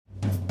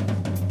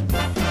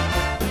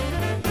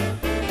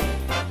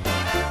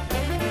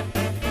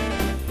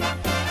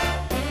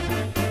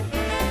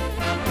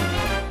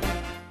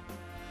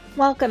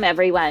Welcome,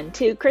 everyone,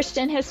 to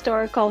Christian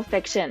Historical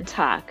Fiction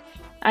Talk.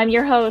 I'm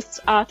your host,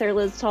 author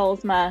Liz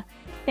Tolsma.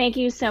 Thank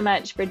you so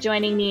much for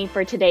joining me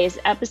for today's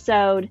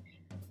episode.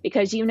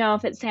 Because you know,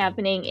 if it's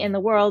happening in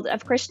the world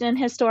of Christian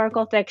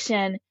historical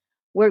fiction,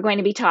 we're going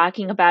to be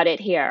talking about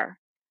it here.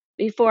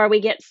 Before we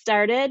get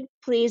started,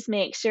 please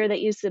make sure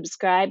that you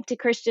subscribe to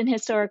Christian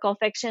Historical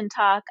Fiction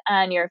Talk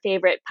on your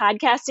favorite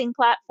podcasting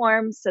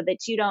platform so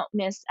that you don't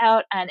miss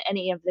out on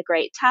any of the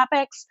great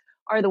topics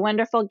or the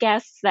wonderful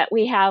guests that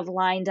we have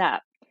lined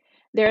up.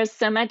 There is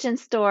so much in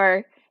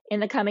store in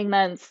the coming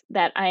months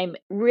that I'm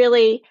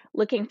really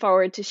looking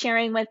forward to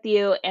sharing with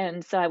you.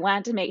 And so I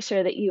want to make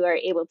sure that you are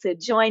able to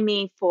join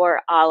me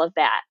for all of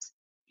that.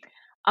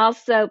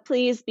 Also,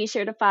 please be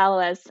sure to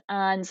follow us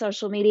on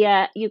social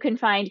media. You can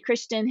find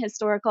Christian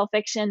Historical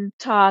Fiction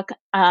Talk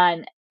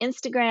on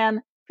Instagram,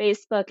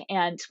 Facebook,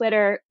 and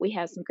Twitter. We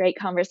have some great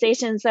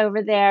conversations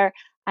over there.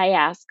 I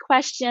ask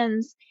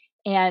questions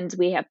and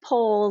we have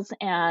polls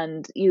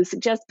and you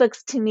suggest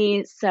books to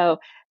me. So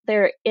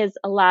there is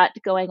a lot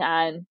going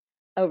on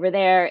over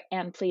there,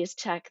 and please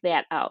check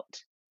that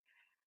out.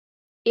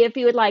 If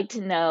you would like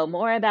to know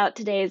more about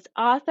today's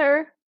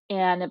author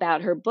and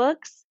about her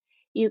books,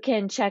 you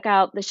can check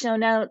out the show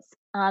notes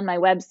on my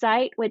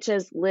website, which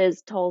is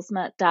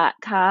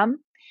liztolsma.com.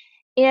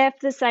 If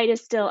the site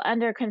is still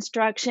under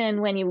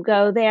construction when you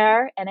go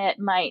there, and it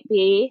might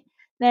be,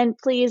 then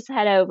please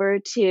head over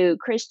to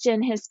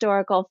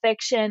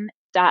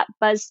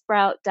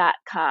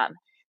christianhistoricalfiction.buzzsprout.com.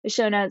 The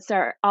show notes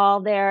are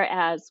all there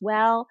as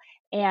well,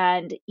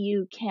 and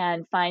you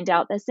can find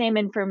out the same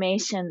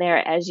information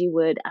there as you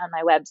would on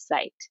my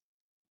website.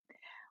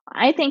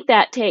 I think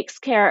that takes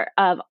care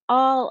of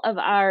all of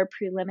our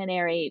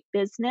preliminary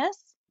business.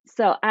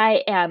 So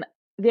I am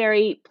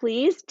very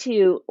pleased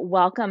to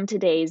welcome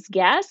today's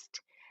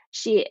guest.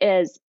 She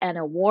is an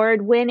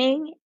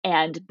award-winning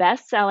and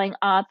best-selling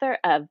author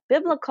of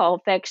biblical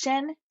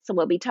fiction. So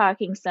we'll be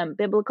talking some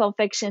biblical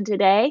fiction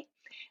today.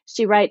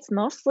 She writes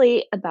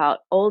mostly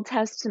about Old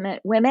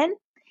Testament women.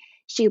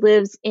 She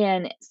lives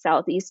in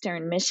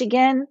southeastern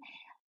Michigan,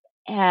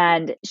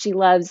 and she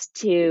loves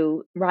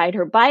to ride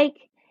her bike,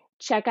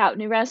 check out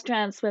new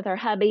restaurants with her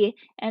hubby,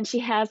 and she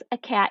has a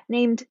cat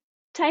named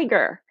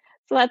Tiger.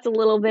 So that's a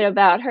little bit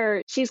about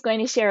her. She's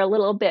going to share a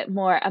little bit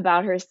more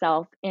about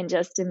herself in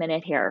just a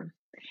minute here.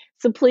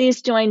 So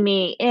please join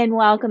me in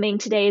welcoming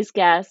today's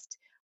guest,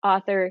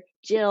 author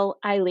Jill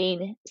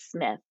Eileen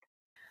Smith.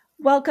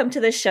 Welcome to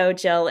the show,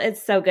 Jill.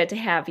 It's so good to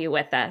have you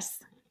with us.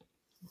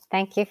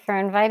 Thank you for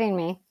inviting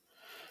me.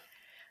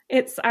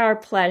 It's our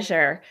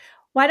pleasure.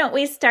 Why don't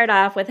we start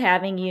off with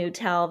having you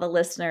tell the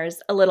listeners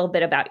a little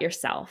bit about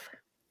yourself?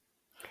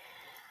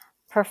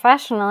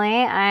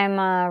 Professionally, I'm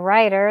a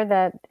writer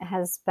that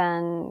has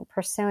been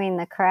pursuing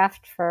the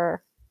craft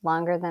for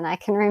longer than I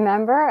can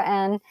remember,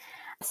 and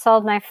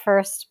sold my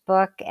first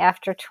book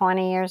after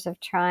 20 years of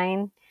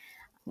trying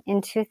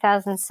in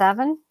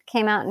 2007.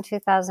 Came out in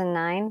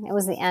 2009. It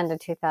was the end of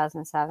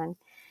 2007.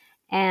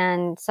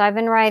 And so I've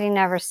been writing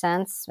ever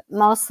since,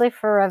 mostly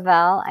for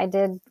Revell. I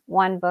did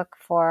one book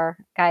for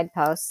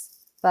Guideposts,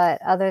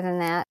 but other than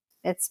that,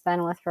 it's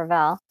been with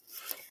Revell.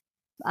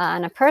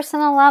 On a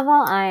personal level,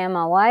 I am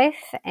a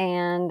wife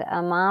and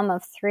a mom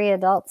of 3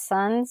 adult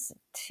sons.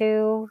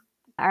 2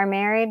 are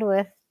married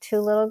with 2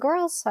 little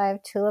girls, so I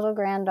have 2 little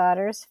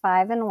granddaughters,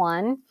 5 and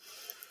 1.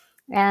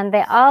 And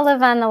they all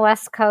live on the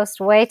West Coast,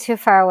 way too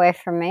far away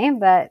from me,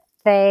 but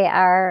they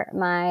are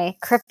my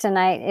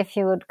kryptonite, if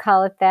you would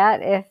call it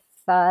that. If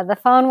the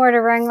phone were to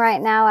ring right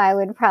now, I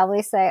would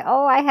probably say,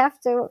 oh, I have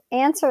to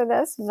answer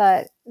this,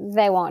 but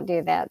they won't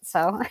do that.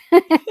 So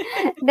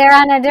they're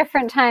on a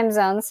different time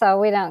zone, so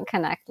we don't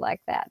connect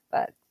like that.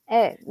 But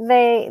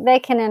they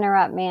can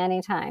interrupt me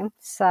anytime,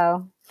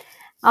 so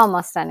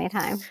almost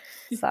anytime.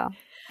 So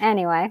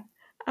anyway.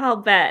 I'll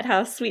bet.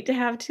 How sweet to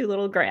have 2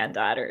 little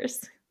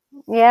granddaughters.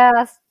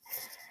 Yes.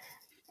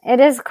 It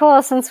is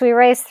cool since we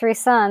raised 3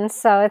 sons,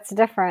 so it's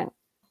different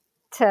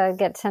to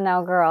get to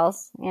know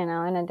girls, in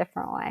a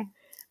different way.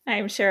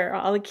 I'm sure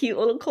all the cute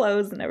little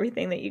clothes and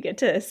everything that you get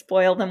to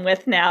spoil them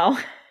with now.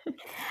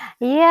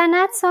 Yeah,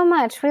 not so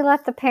much. We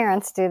let the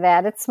parents do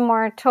that. It's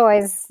more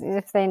toys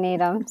if they need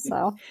them.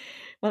 So,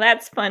 well,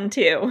 that's fun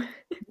too.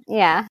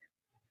 Yeah.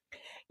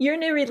 Your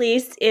new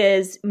release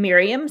is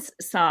Miriam's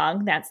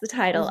Song. That's the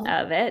title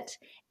of it.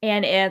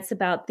 And it's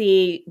about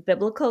the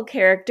biblical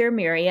character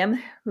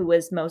Miriam, who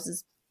was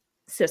Moses'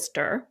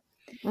 sister.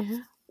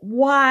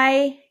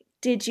 Why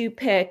did you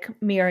pick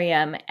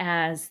Miriam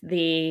as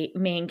the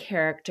main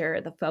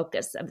character, the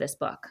focus of this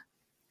book?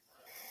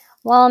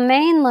 Well,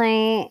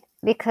 mainly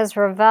because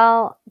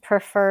Revell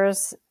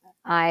prefers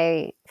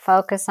I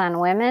focus on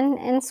women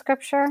in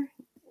Scripture.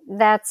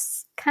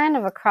 That's kind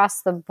of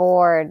across the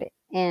board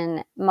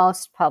in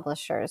most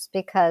publishers,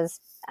 because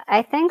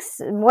I think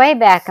way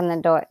back in the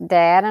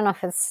day, I don't know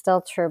if it's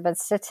still true, but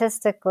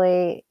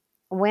statistically,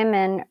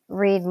 women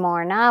read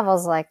more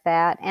novels like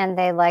that, and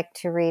they like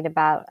to read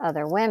about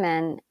other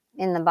women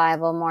in the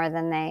Bible more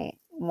than they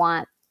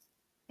want.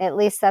 At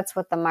least that's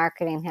what the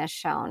marketing has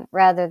shown,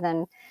 rather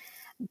than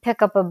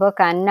pick up a book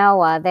on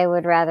Noah, they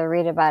would rather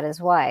read about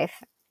his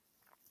wife.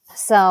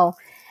 So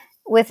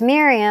with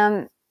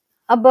Miriam,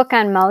 a book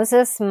on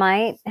Moses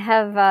might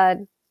have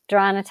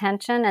drawn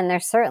attention, and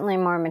there's certainly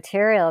more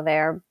material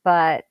there,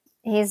 but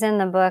he's in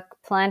the book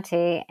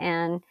plenty,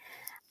 and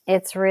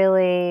it's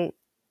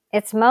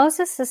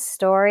Moses'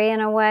 story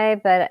in a way,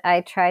 but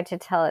I tried to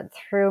tell it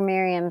through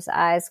Miriam's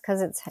eyes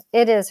because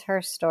it is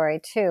her story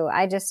too.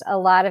 A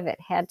lot of it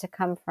had to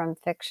come from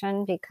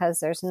fiction because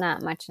there's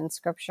not much in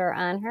scripture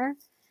on her.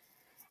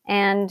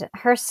 And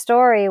her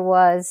story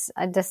was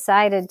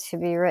decided to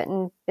be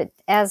written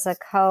as a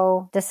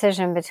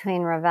co-decision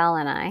between Ravel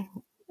and I.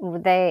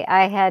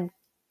 I had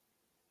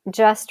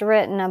just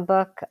written a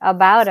book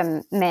about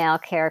a male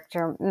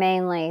character,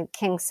 mainly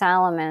King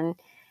Solomon,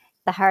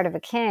 The Heart of a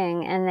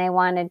King, and they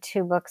wanted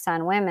 2 books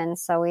on women.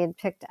 So we had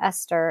picked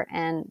Esther,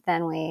 and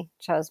then we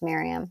chose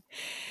Miriam.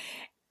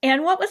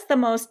 And what was the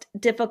most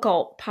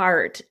difficult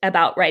part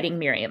about writing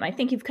Miriam? I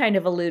think you've kind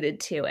of alluded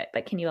to it,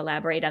 but can you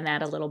elaborate on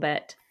that a little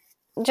bit?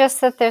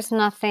 Just that there's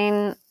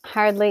nothing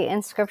hardly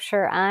in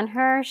scripture on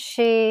her.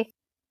 We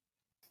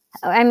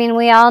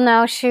all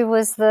know she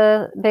was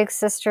the big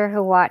sister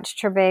who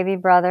watched her baby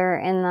brother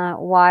in the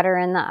water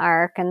in the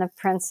ark, and the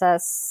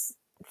princess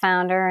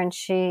found her and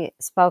she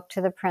spoke to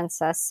the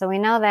princess. So we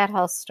know that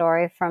whole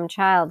story from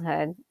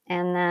childhood.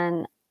 And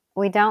then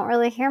we don't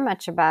really hear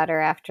much about her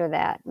after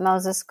that.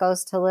 Moses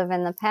goes to live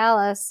in the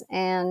palace,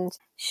 and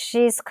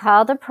she's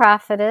called a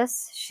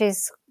prophetess.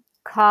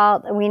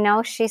 We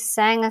know she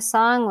sang a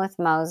song with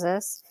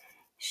Moses.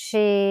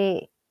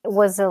 She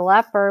was a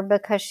leper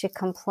because she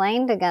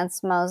complained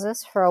against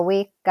Moses. For a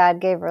week, God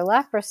gave her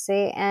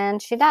leprosy,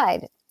 and she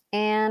died.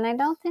 And I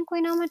don't think we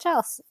know much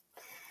else.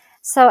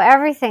 So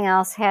everything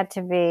else had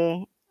to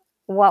be,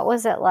 what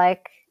was it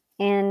like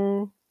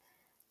in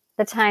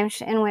the time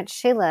in which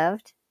she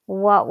lived?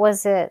 What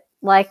was it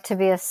like to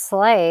be a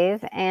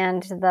slave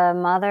and the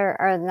mother,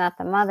 or not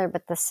the mother,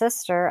 but the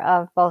sister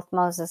of both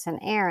Moses and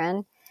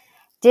Aaron?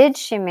 Did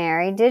she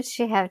marry? Did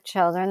she have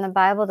children? The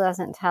Bible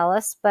doesn't tell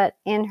us, but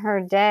in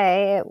her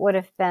day, it would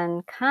have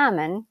been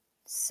common.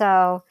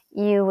 So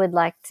you would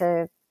like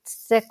to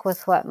stick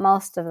with what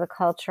most of the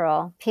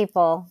cultural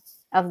people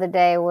of the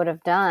day would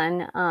have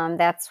done.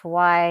 That's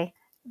why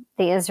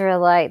the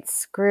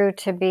Israelites grew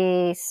to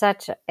be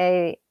such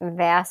a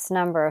vast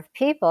number of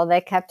people.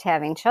 They kept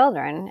having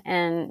children,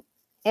 and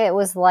it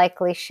was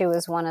likely she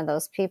was one of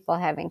those people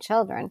having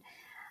children.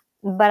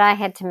 But I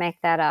had to make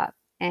that up.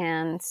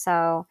 And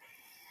so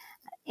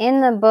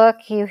in the book,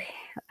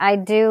 I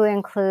do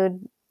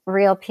include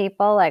real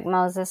people like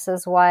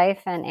Moses'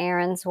 wife and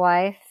Aaron's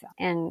wife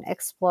and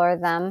explore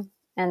them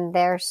and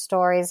their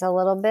stories a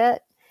little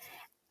bit.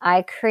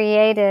 I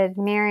created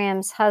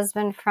Miriam's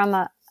husband from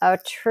a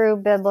true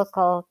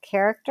biblical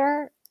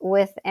character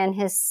and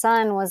his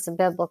son was a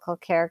biblical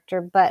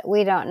character, but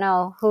we don't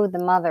know who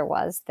the mother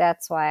was.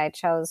 That's why I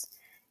chose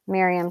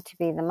Miriam to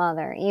be the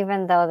mother,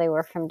 even though they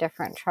were from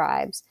different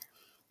tribes.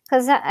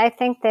 Because I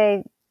think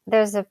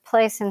there's a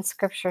place in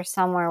scripture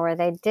somewhere where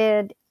they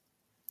did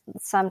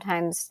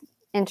sometimes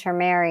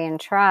intermarry in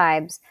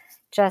tribes,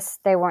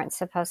 just they weren't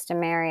supposed to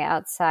marry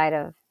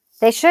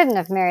they shouldn't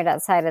have married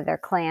outside of their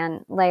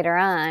clan later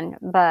on,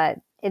 but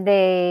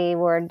they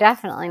were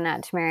definitely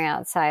not to marry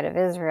outside of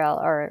Israel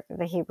or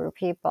the Hebrew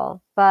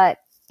people. But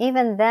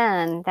even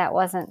then, that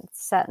wasn't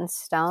set in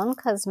stone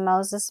because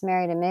Moses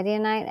married a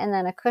Midianite and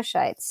then a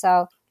Cushite.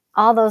 So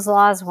all those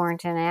laws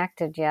weren't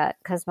enacted yet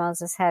because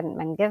Moses hadn't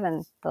been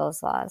given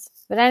those laws.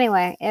 But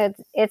anyway,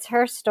 it's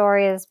her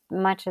story as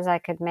much as I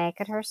could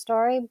make it her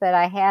story, but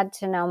I had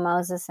to know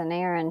Moses and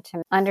Aaron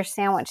to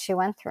understand what she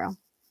went through.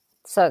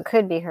 So it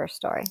could be her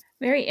story.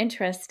 Very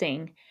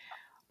interesting.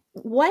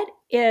 What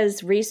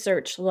is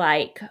research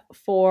like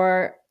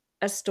for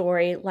a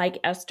story like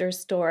Esther's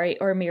story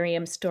or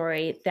Miriam's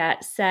story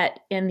that's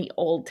set in the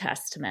Old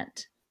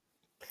Testament?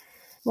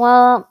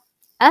 Well,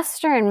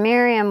 Esther and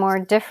Miriam were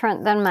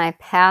different than my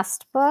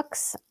past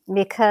books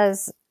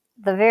because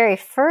the very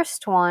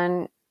first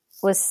one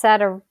was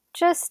set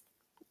just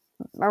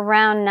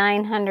around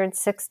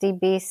 960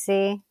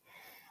 BC,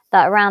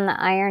 around the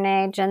Iron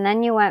Age. And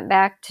then you went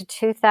back to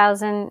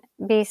 2000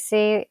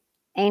 BC,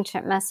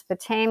 ancient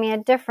Mesopotamia,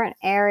 different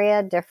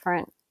area,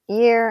 different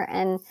year.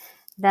 And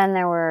then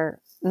there were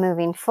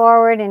moving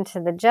forward into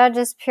the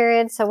Judges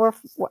period. So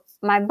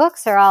my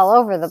books are all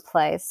over the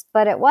place.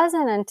 But it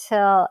wasn't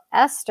until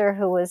Esther,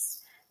 who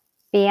was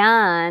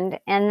beyond,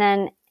 and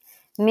then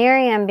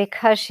Miriam,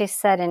 because she's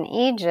set in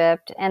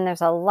Egypt, and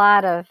there's a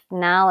lot of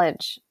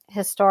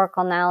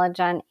historical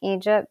knowledge on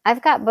Egypt.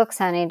 I've got books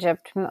on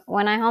Egypt.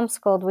 When I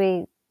homeschooled,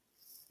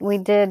 we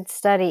did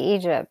study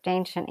Egypt,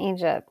 ancient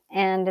Egypt,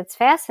 and it's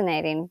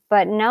fascinating.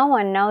 But no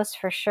one knows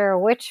for sure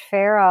which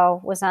pharaoh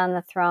was on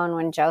the throne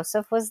when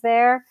Joseph was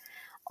there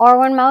or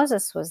when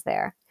Moses was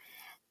there.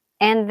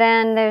 And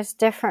then there's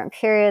different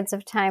periods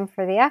of time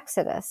for the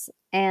Exodus.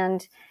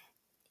 And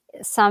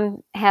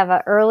some have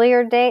an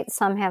earlier date,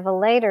 some have a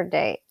later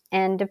date.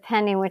 And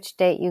depending which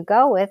date you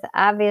go with,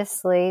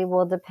 obviously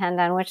will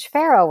depend on which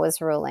pharaoh was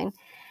ruling.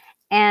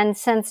 And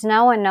since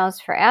no one knows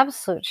for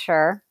absolute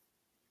sure,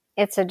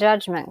 it's a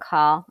judgment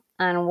call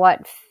on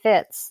what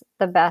fits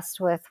the best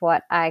with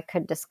what I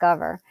could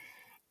discover.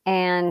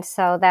 And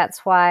so that's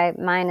why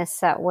mine is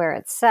set where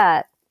it's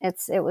set.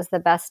 It was the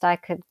best I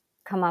could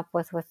come up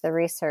with the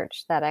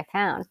research that I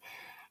found.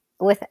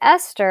 With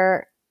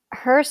Esther,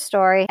 her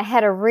story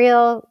had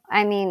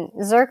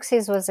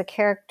Xerxes was a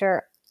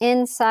character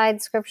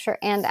inside Scripture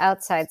and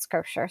outside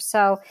Scripture.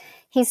 So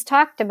he's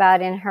talked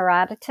about in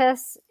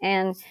Herodotus,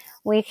 and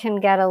we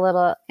can get a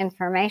little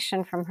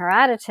information from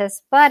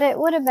Herodotus, but it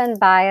would have been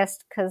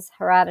biased because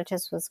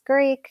Herodotus was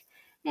Greek,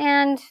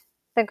 and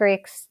the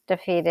Greeks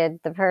defeated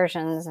the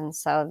Persians, and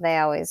so they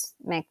always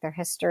make their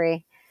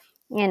history,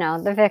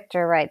 the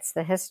victor writes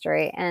the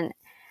history. And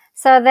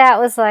so that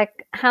was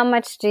like, how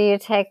much do you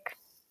take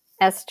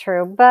as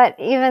true? But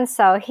even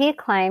so, he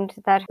claimed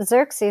that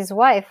Xerxes'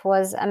 wife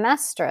was a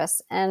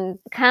mistress, and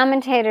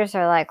commentators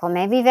are like, well,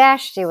 maybe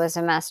Vashti was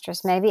a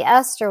mistress, maybe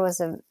Esther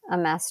was a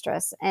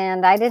mistress,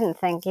 and I didn't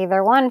think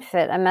either one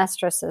fit a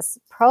mistress's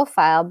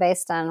profile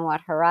based on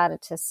what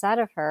Herodotus said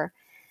of her.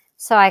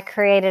 So I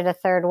created a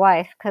third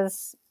wife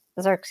because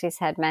Xerxes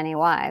had many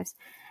wives.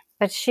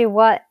 But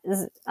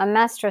a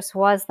mistress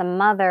was the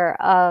mother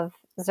of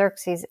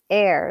Xerxes'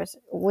 heirs.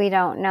 We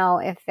don't know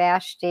if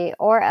Vashti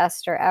or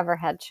Esther ever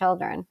had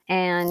children.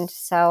 And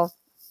so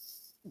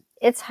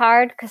it's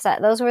hard because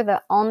those were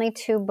the only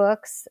two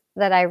books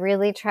that I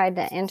really tried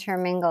to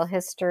intermingle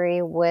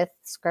history with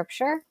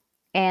Scripture.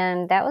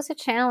 And that was a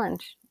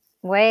challenge,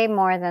 way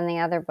more than the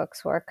other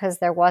books were, because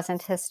there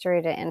wasn't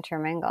history to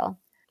intermingle.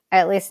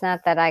 At least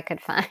not that I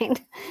could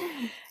find.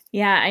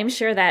 Yeah, I'm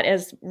sure that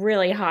is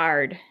really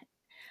hard.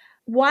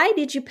 Why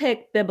did you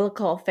pick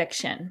biblical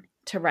fiction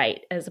to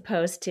write as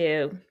opposed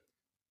to,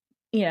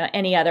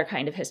 any other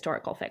kind of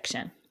historical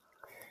fiction?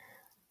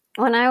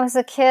 When I was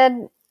a kid,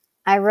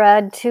 I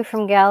read Two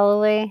from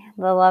Galilee,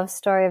 the love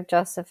story of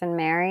Joseph and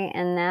Mary,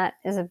 and that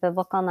is a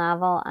biblical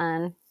novel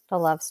on the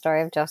love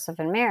story of Joseph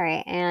and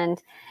Mary.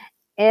 And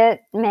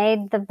it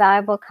made the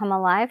Bible come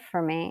alive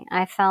for me.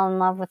 I fell in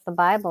love with the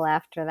Bible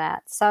after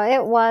that. So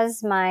it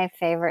was my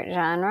favorite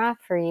genre.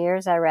 For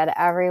years, I read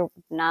every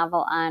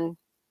novel on,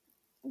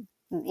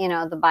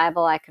 the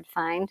Bible I could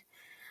find.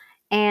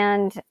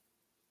 And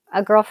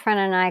a girlfriend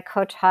and I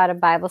co-taught a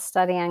Bible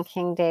study on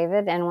King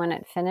David. And when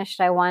it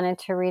finished, I wanted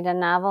to read a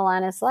novel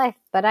on his life,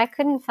 but I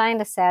couldn't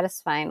find a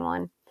satisfying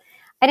one.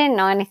 I didn't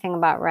know anything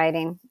about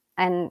writing.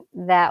 And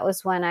that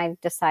was when I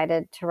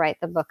decided to write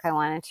the book I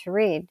wanted to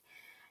read.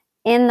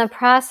 In the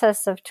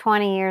process of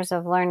 20 years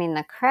of learning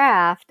the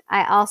craft,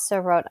 I also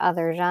wrote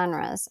other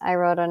genres. I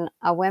wrote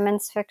a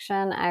women's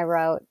fiction. I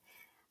wrote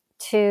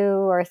 2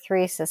 or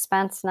 3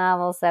 suspense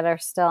novels that are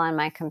still on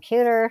my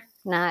computer,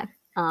 not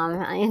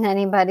in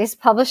anybody's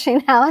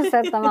publishing house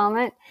at the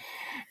moment.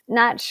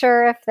 Not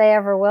sure if they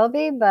ever will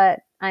be,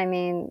 but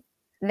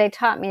they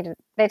taught me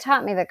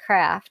the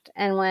craft.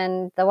 And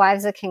when The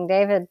Wives of King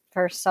David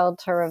first sold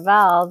to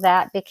Revell,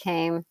 that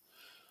became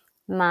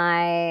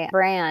my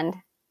brand.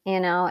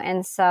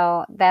 And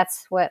so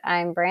that's what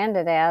I'm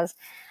branded as.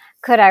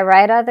 Could I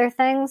write other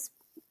things?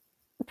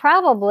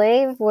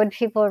 Probably. Would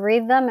people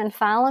read them and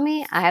follow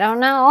me? I don't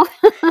know.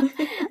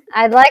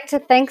 I'd like to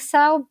think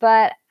so,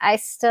 but I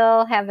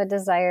still have a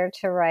desire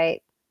to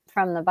write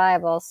from the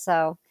Bible.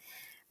 So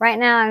right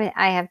now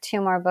I have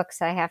 2 more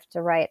books I have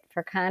to write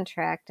for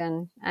contract,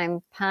 and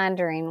I'm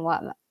pondering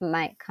what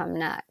might come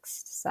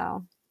next.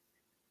 So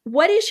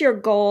what is your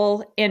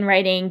goal in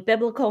writing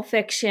biblical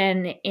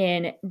fiction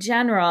in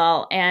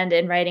general and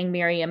in writing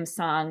Miriam's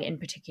Song in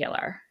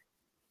particular?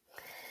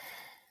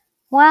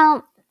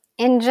 Well,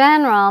 in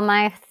general,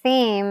 my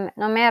theme,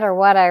 no matter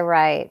what I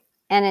write,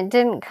 and it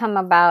didn't come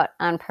about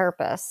on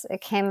purpose,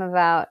 it came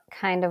about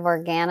kind of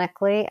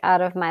organically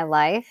out of my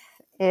life,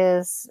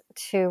 is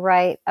to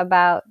write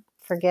about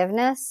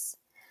forgiveness,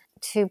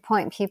 to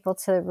point people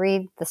to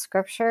read the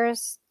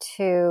Scriptures,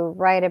 to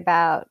write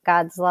about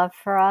God's love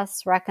for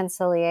us,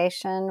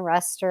 reconciliation,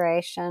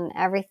 restoration,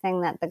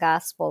 everything that the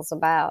gospel's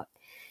about.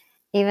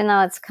 Even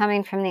though it's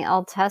coming from the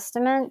Old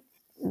Testament,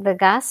 the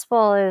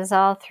gospel is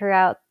all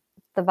throughout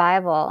the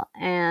Bible,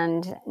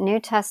 and New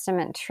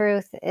Testament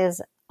truth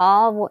is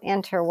all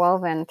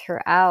interwoven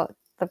throughout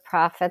the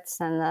prophets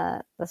and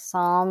the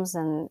Psalms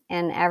and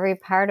every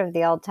part of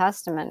the Old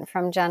Testament,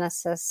 from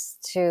Genesis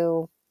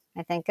to,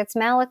 I think it's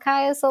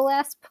Malachi is the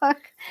last book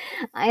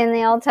in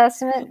the Old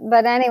Testament.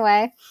 But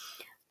anyway,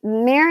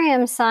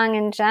 Miriam's Song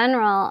in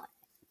general,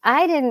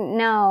 I didn't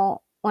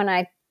know when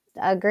I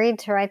agreed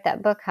to write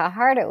that book how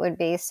hard it would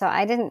be, so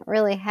I didn't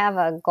really have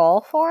a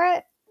goal for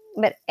it.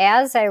 But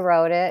as I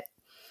wrote it,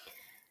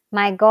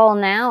 my goal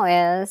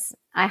now is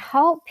I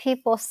hope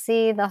people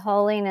see the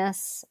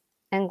holiness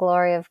and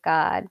glory of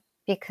God,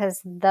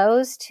 because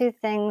those 2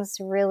 things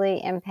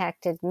really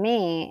impacted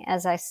me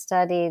as I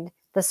studied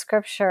the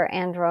Scripture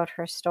and wrote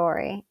her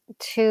story.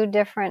 2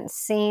 different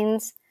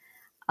scenes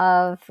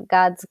of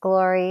God's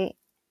glory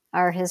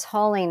or his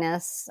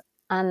holiness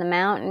on the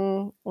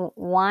mountain,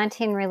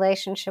 wanting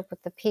relationship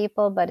with the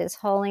people, but his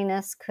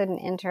holiness couldn't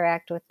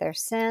interact with their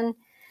sin.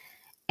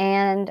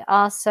 And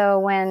also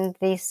when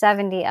the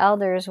 70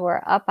 elders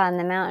were up on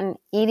the mountain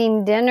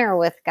eating dinner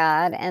with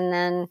God and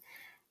then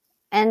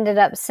ended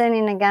up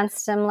sinning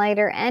against him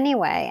later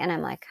anyway. And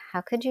I'm like,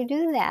 how could you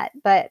do that?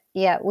 But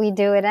yet we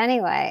do it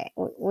anyway.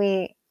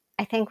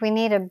 I think we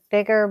need a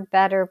bigger,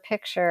 better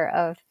picture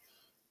of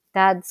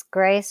God's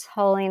grace,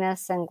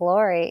 holiness, and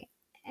glory.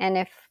 And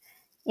if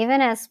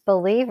even as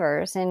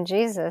believers in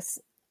Jesus,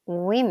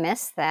 we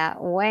miss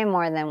that way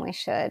more than we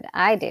should.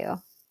 I do.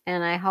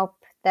 And I hope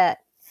that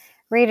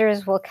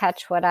readers will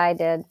catch what I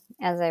did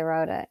as I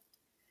wrote it.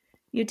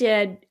 You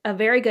did a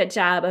very good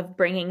job of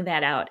bringing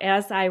that out.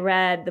 As I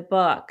read the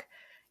book,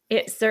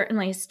 it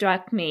certainly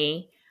struck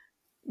me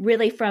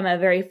really from a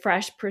very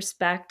fresh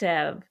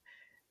perspective,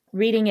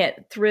 reading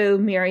it through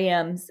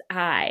Miriam's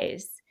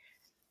eyes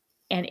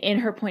and in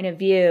her point of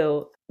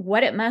view,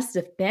 what it must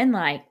have been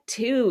like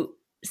to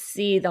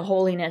see the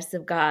holiness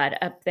of God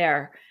up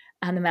there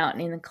on the mountain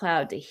in the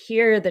cloud, to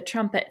hear the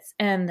trumpets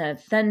and the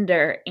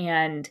thunder.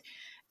 And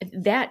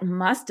that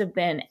must have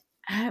been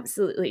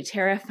absolutely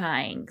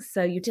terrifying.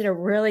 So you did a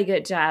really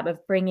good job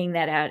of bringing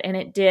that out. And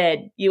it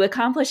did. You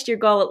accomplished your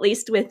goal, at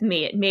least with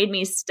me. It made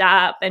me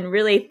stop and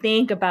really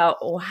think about,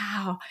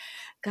 wow,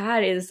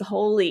 God is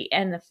holy.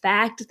 And the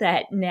fact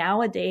that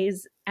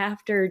nowadays,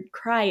 after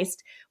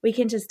Christ, we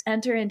can just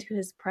enter into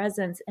his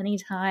presence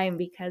anytime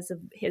because of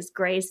his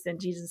grace and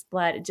Jesus'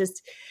 blood.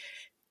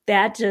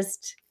 That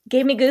just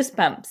gave me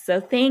goosebumps. So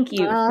thank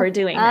you for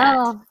doing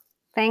that.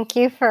 Thank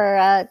you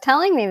for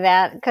telling me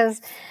that,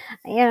 because,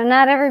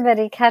 not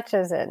everybody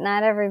catches it.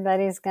 Not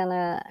everybody's going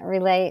to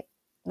relate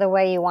the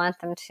way you want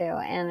them to.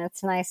 And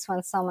it's nice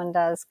when someone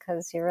does,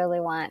 because you really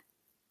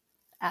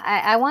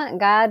I want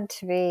God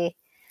to be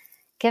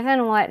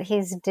given what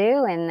he's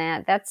due in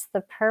that. That's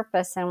the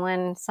purpose. And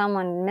when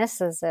someone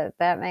misses it,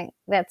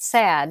 that's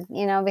sad,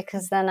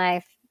 because then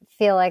I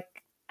feel like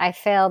I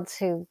failed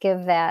to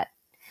give that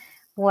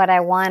what I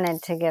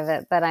wanted to give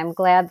it. But I'm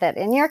glad that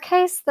in your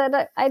case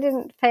that I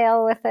didn't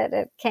fail with it.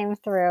 It came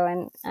through.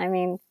 And I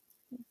mean,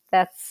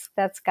 that's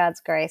God's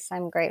grace.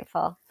 I'm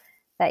grateful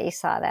that you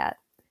saw that.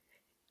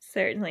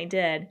 Certainly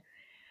did.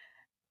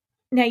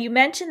 Now, you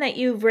mentioned that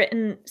you've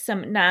written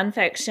some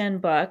nonfiction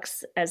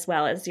books as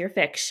well as your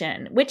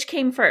fiction. Which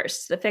came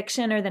first, the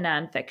fiction or the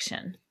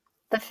nonfiction?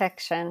 The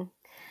fiction.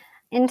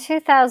 In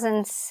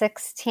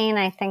 2016,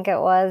 I think it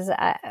was,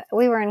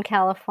 we were in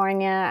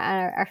California.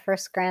 Our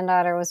first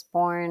granddaughter was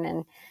born,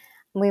 and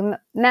we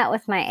met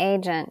with my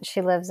agent.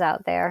 She lives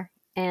out there.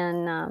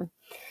 And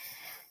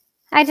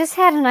I just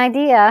had an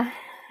idea,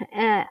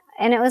 and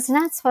it was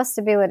not supposed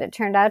to be what it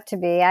turned out to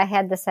be. I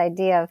had this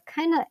idea of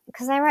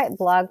because I write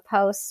blog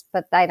posts,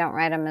 but I don't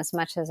write them as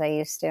much as I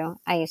used to.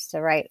 I used to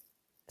write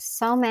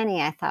so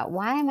many. I thought,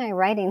 why am I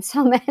writing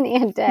so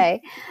many a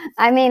day?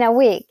 I mean, a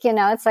week,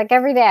 it's like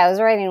every day I was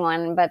writing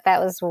one, but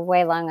that was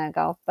way long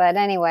ago. But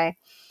anyway,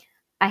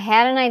 I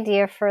had an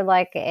idea for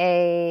like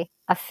a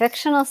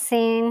fictional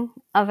scene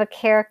of a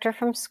character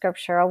from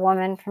scripture, a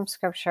woman from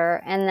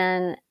scripture, and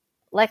then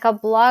like a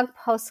blog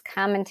post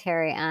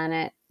commentary on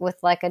it with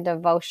like a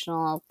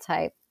devotional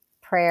type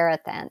prayer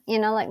at the end,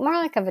 like more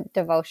like a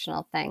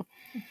devotional thing.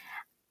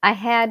 I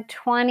had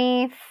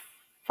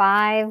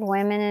 25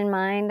 women in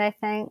mind, I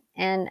think.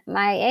 And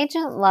my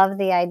agent loved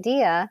the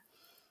idea.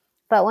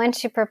 But when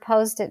she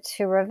proposed it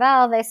to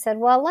Revell, they said,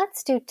 well,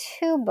 let's do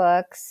 2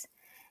 books,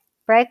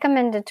 break them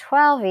into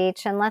 12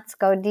 each, and let's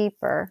go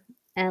deeper.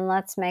 And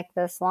let's make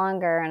this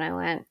longer. And I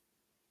went,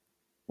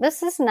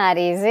 this is not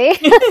easy.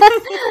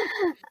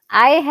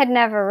 I had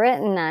never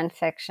written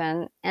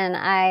nonfiction. And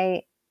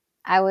I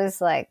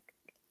was like,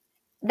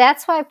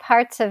 that's why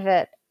parts of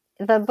it,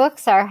 the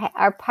books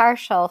are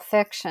partial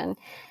fiction,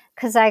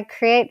 because I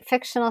create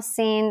fictional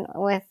scene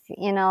with,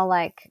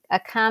 like a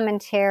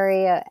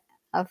commentary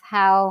of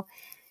how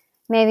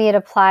maybe it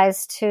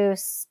applies to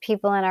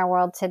people in our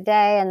world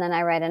today. And then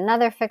I write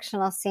another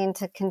fictional scene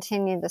to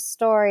continue the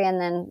story. And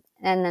then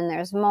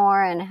there's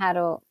more, and how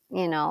to,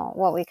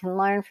 what we can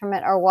learn from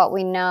it or what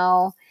we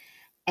know.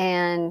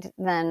 And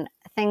then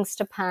things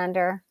to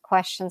ponder,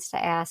 questions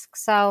to ask.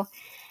 So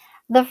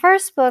the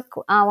first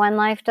book, When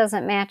Life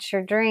Doesn't Match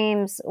Your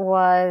Dreams,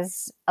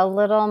 was a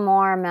little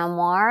more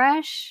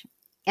memoirish.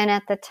 And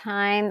at the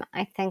time,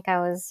 I think I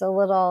was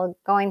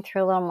going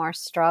through a little more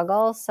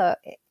struggle. So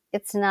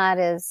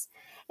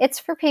it's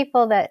for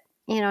people that,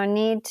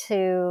 need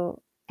to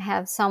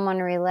have someone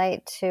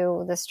relate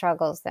to the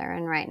struggles they're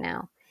in right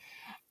now.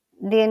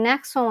 The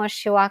next one was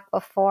She Walked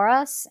Before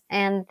Us.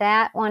 And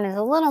that one is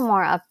a little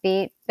more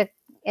upbeat, but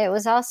it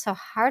was also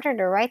harder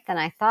to write than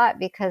I thought,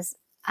 because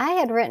I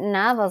had written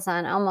novels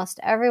on almost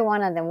every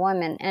one of the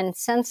women, and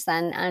since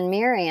then on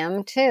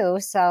Miriam too.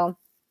 So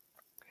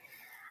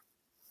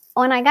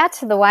when I got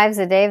to The Wives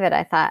of David,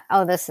 I thought,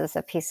 oh, this is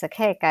a piece of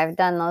cake. I've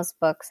done those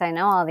books. I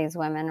know all these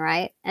women,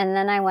 right? And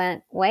then I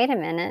went, wait a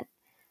minute.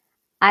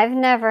 I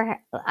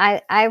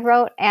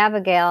wrote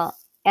Abigail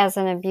as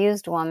an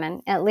abused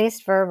woman, at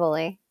least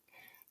verbally.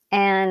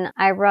 And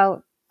I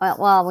wrote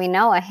well, we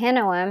know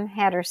Ahinoam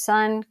had her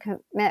son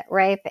commit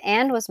rape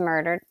and was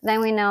murdered.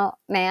 Then we know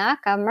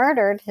Maacah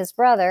murdered his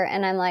brother.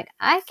 And I'm like,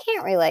 I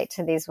can't relate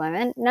to these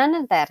women. None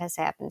of that has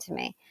happened to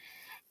me.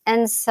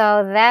 And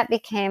so that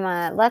became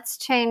let's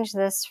change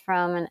this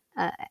from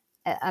a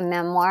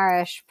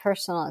memoirish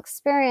personal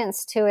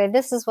experience to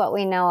this is what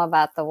we know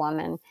about the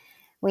woman.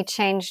 We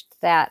changed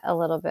that a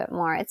little bit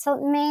more. It's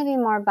maybe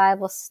more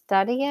Bible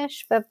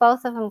study-ish, but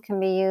both of them can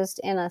be used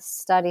in a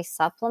study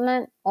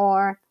supplement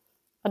or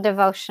a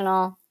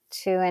devotional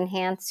to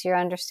enhance your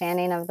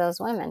understanding of those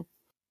women.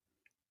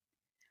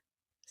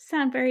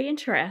 Sound very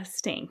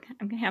interesting.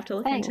 I'm going to have to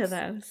look into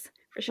those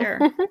for sure.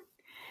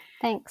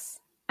 Thanks.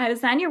 I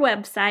was on your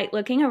website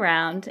looking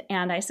around,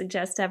 and I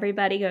suggest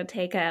everybody go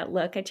take a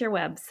look at your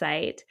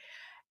website.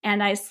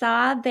 And I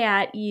saw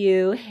that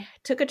you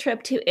took a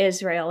trip to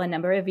Israel a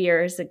number of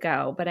years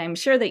ago, but I'm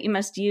sure that you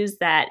must use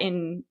that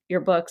in your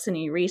books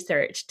and your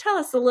research. Tell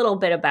us a little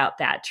bit about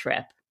that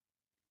trip.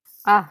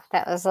 Oh,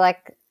 that was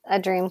like a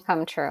dream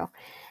come true.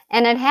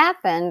 And it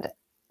happened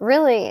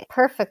really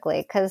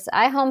perfectly because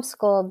I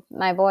homeschooled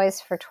my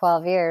boys for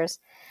 12 years.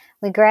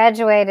 We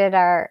graduated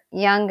our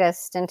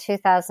youngest in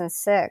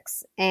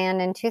 2006,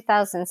 and in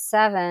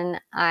 2007,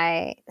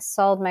 I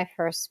sold my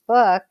first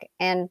book,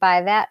 and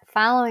by that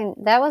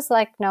was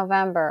like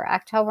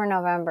October,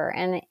 November,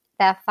 and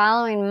that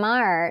following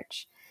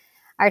March,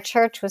 our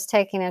church was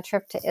taking a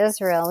trip to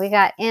Israel. We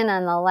got in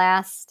on the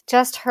last,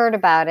 just heard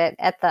about it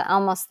at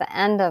almost the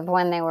end of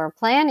when they were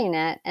planning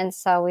it, and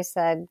so we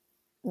said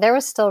there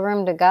was still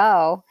room to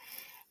go,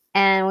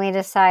 and we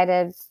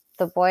decided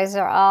the boys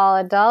are all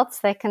adults.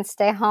 They can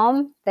stay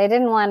home. They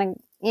didn't want to,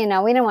 we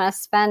didn't want to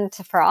spend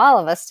for all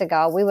of us to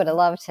go. We would have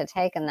loved to have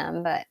taken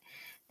them, but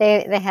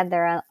they had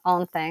their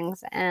own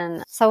things.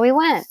 And so we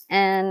went.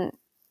 And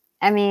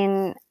I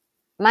mean,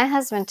 my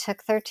husband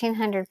took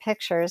 1,300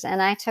 pictures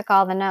and I took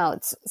all the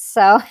notes.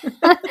 So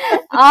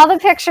all the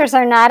pictures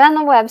are not on the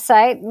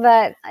website,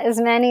 but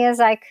as many as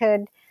I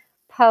could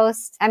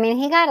post. I mean,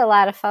 he got a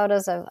lot of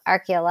photos of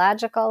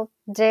archaeological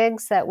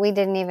digs that we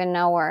didn't even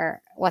know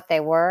what they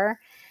were.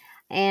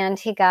 And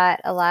he got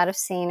a lot of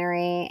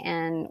scenery,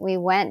 and we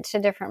went to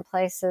different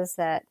places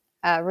that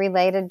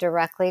related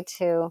directly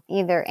to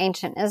either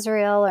ancient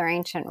Israel or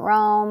ancient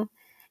Rome.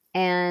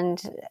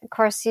 And of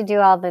course, you do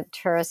all the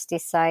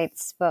touristy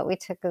sites, but we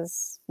took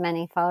as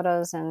many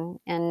photos and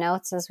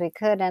notes as we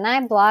could. And I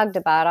blogged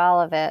about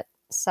all of it.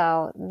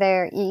 So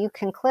there, you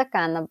can click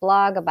on the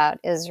blog about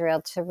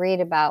Israel to read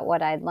about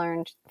what I'd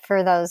learned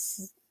for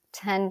those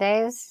 10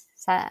 days.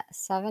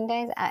 7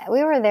 days.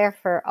 We were there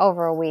for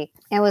over a week.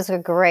 It was a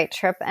great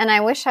trip. And I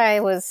wish I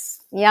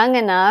was young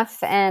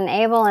enough and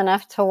able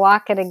enough to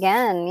walk it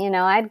again.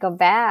 I'd go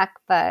back,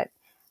 but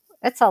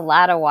it's a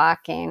lot of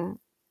walking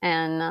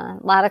and a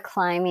lot of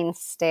climbing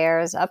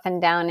stairs up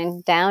and down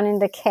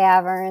into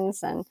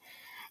caverns and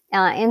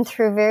in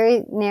through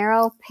very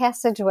narrow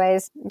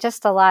passageways.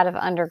 Just a lot of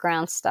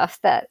underground stuff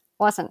that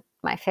wasn't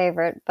my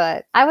favorite,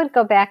 but I would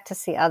go back to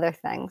see other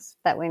things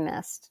that we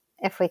missed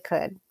if we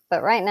could.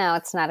 But right now,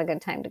 it's not a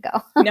good time to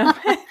go. No,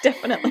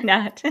 definitely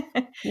not.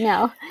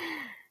 No.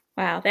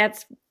 Wow,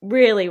 that's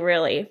really,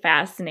 really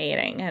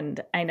fascinating. And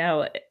I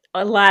know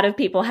a lot of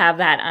people have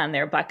that on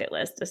their bucket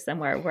list of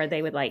somewhere where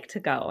they would like to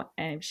go.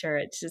 And I'm sure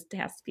it just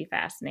has to be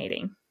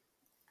fascinating.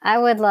 I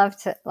would love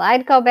to.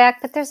 I'd go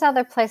back, but there's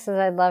other places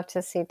I'd love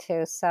to see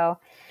too. So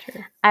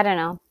True. I don't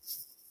know.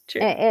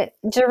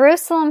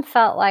 Jerusalem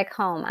felt like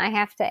home. I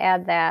have to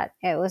add that.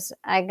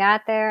 I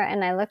got there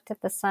and I looked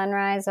at the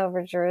sunrise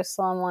over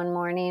Jerusalem one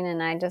morning,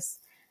 and it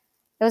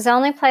was the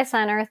only place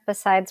on earth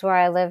besides where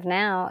I live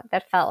now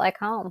that felt like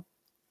home.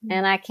 Mm-hmm.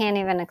 And I can't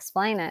even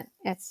explain it.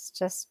 It's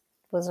just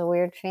was a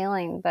weird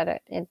feeling,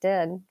 but it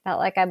did. Felt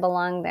like I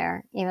belonged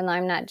there, even though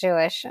I'm not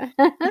Jewish.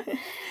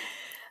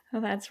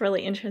 Well, that's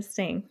really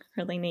interesting.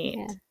 Really neat.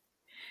 Yeah.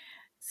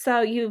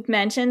 So you've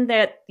mentioned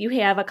that you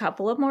have a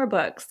couple of more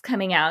books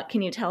coming out.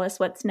 Can you tell us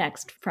what's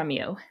next from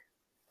you?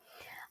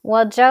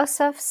 Well,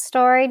 Joseph's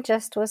story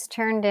just was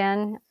turned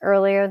in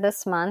earlier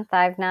this month.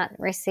 I've not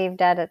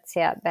received edits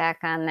yet back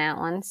on that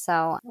one.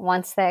 So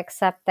once they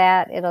accept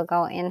that, it'll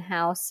go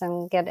in-house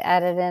and get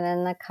edited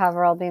and the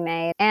cover will be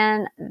made.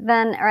 And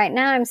then right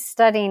now I'm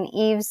studying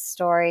Eve's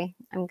story.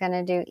 I'm going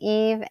to do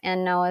Eve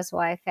and Noah's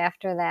wife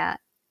after that.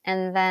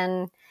 And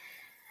then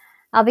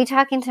I'll be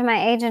talking to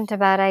my agent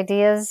about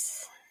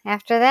ideas.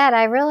 After that,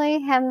 I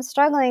really am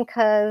struggling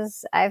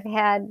because I've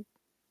had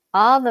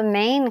all the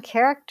main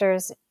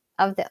characters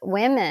of the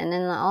women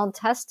in the Old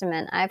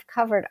Testament. I've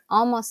covered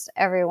almost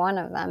every one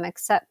of them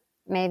except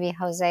maybe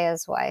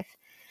Hosea's wife.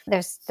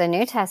 There's the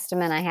New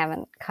Testament I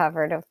haven't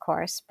covered, of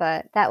course,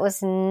 but that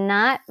was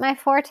not my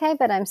forte,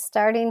 but I'm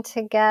starting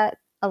to get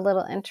a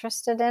little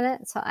interested in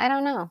it. So I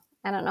don't know.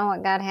 I don't know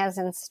what God has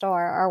in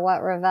store or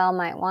what Revell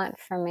might want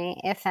from me,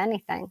 if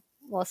anything.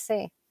 We'll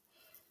see.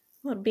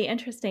 Well, it'll be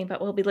interesting, but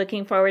we'll be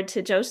looking forward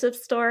to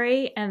Joseph's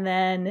story and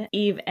then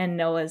Eve and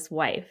Noah's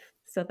wife.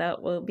 So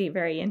that will be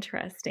very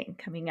interesting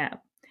coming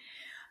up.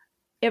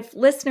 If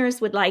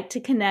listeners would like to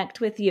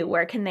connect with you,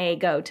 where can they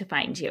go to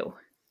find you?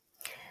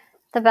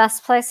 The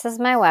best place is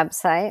my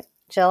website,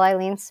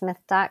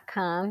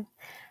 JillEileenSmith.com.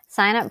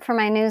 Sign up for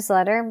my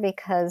newsletter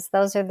because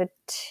those are the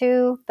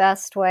two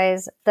best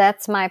ways.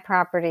 That's my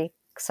property,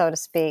 so to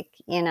speak.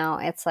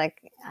 It's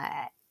like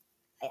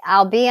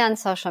I'll be on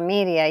social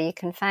media. You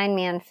can find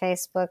me on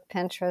Facebook,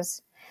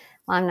 Pinterest.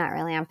 Well, I'm not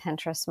really on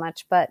Pinterest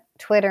much, but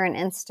Twitter and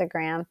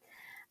Instagram.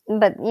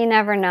 But you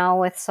never know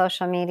with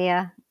social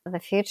media the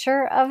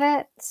future of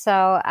it. So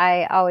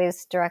I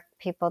always direct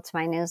people to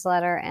my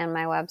newsletter and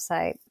my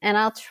website. And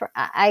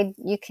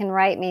you can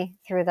write me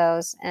through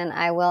those and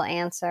I will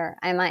answer.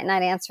 I might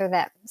not answer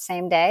that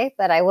same day,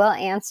 but I will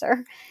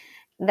answer.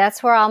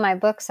 That's where all my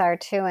books are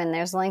too. And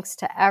there's links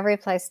to every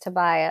place to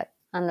buy it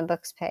on the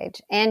books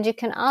page. And you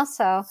can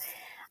also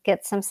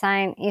get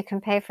you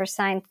can pay for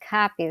signed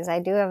copies.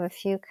 I do have a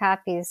few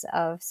copies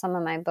of some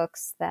of my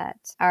books that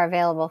are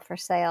available for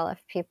sale if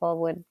people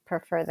would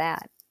prefer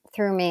that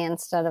through me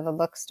instead of a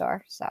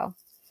bookstore. So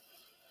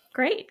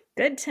great.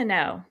 Good to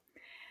know.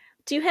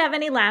 Do you have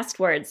any last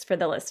words for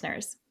the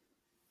listeners?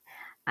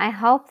 I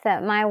hope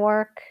that my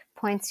work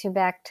points you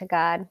back to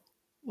God.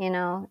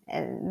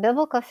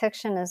 Biblical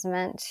fiction is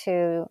meant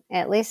to,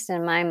 at least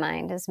in my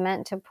mind, is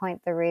meant to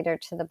point the reader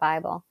to the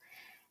Bible.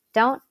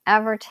 Don't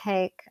ever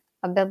take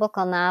a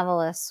biblical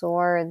novelist's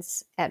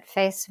words at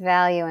face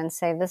value and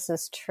say, this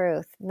is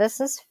truth. This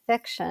is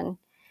fiction.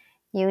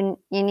 You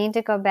need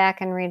to go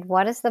back and read,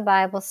 what does the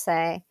Bible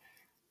say?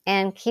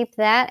 And keep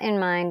that in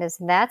mind, as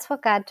that's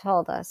what God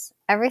told us.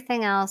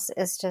 Everything else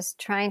is just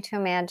trying to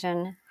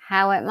imagine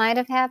how it might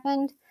have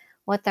happened,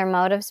 what their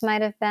motives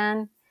might have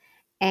been,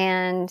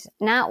 and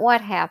not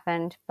what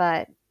happened,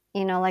 but,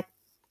 like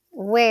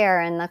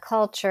where and the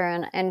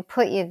culture and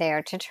put you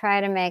there to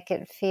try to make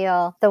it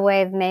feel the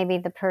way maybe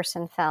the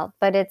person felt.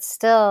 But it's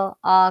still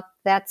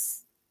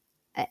that's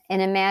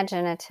an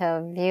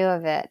imaginative view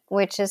of it,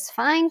 which is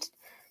fine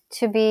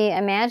to be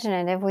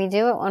imaginative. We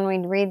do it when we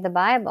read the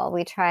Bible.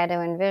 We try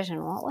to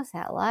envision, what was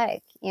that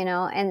like?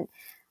 And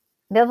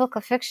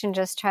biblical fiction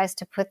just tries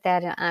to put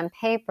that on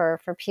paper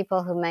for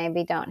people who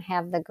maybe don't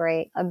have the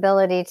great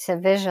ability to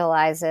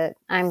visualize it.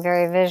 I'm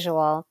very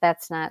visual.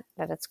 That's not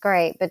that it's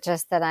great, but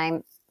just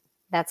that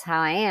that's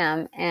how I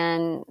am.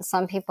 And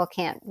some people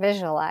can't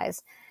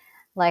visualize.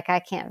 Like I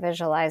can't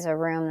visualize a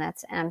room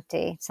that's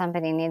empty.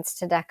 Somebody needs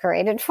to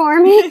decorate it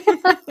for me.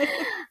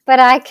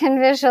 But I can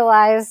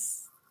visualize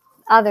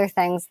other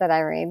things that I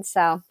read.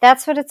 So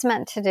that's what it's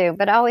meant to do.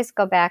 But always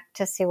go back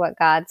to see what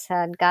God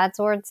said. God's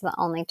word's the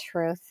only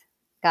truth.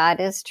 God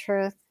is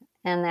truth.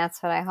 And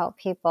that's what I hope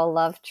people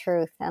love,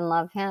 truth, and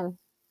love him.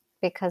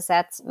 Because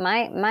that's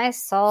my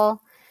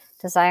sole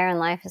desire in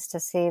life, is to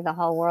see the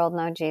whole world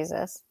know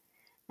Jesus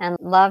and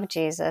love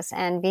Jesus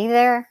and be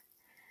there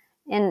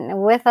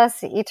with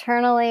us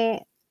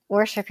eternally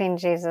worshiping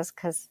Jesus,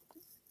 because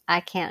I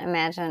can't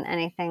imagine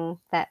anything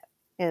that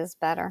is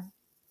better.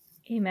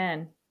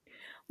 Amen.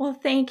 Well,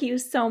 thank you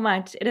so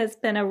much. It has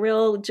been a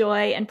real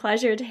joy and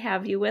pleasure to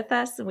have you with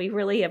us. We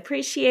really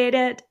appreciate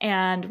it,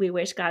 and we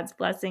wish God's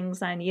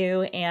blessings on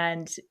you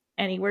and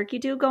any work you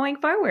do going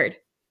forward.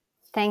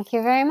 Thank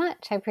you very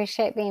much. I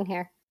appreciate being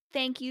here.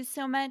 Thank you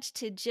so much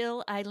to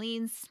Jill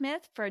Eileen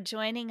Smith for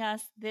joining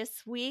us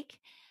this week.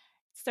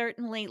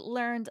 Certainly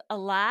learned a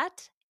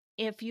lot.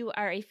 If you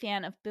are a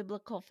fan of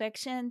biblical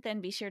fiction, then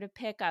be sure to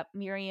pick up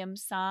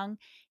Miriam's Song.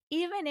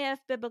 Even if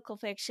biblical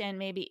fiction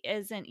maybe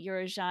isn't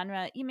your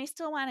genre, you may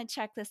still want to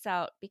check this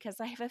out,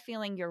 because I have a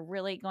feeling you're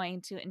really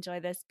going to enjoy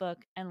this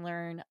book and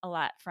learn a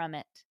lot from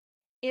it.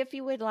 If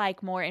you would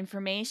like more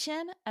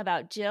information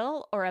about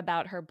Jill or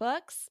about her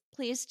books,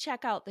 please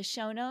check out the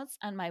show notes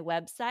on my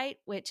website,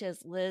 which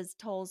is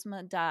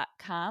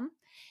liztolzma.com.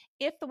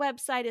 If the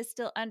website is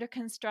still under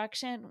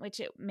construction,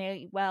 which it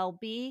may well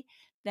be,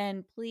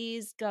 then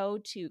please go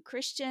to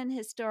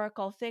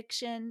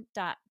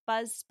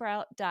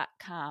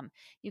christianhistoricalfiction.buzzsprout.com.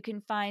 You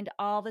can find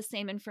all the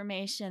same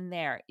information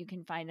there. You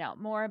can find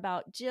out more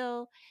about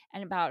Jill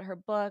and about her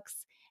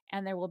books,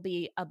 and there will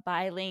be a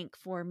buy link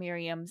for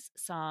Miriam's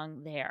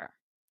Song there.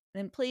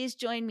 Then please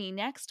join me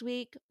next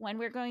week when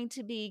we're going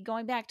to be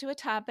going back to a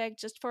topic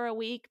just for a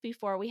week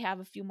before we have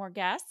a few more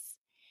guests.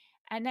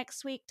 And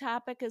next week's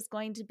topic is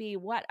going to be,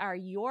 what are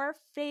your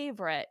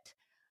favorite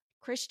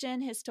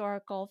Christian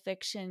historical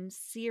fiction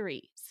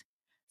series?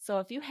 So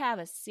if you have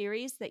a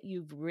series that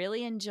you've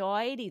really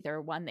enjoyed, either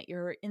one that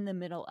you're in the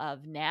middle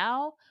of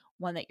now,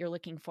 one that you're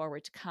looking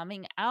forward to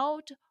coming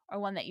out, or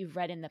one that you've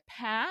read in the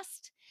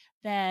past,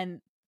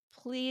 then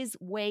please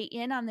weigh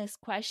in on this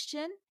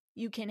question.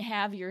 You can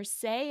have your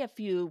say if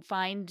you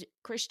find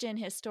Christian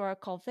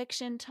Historical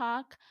Fiction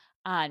Talk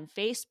on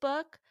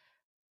Facebook,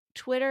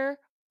 Twitter,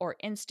 or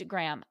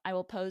Instagram. I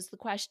will pose the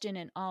question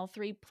in all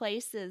three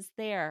places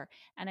there,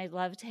 and I'd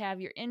love to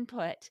have your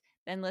input.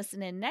 Then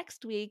listen in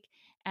next week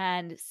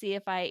and see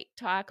if I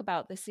talk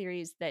about the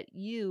series that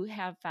you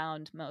have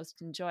found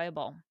most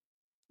enjoyable.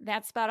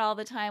 That's about all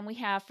the time we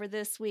have for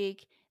this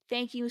week.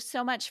 Thank you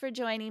so much for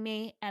joining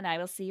me, and I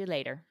will see you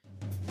later.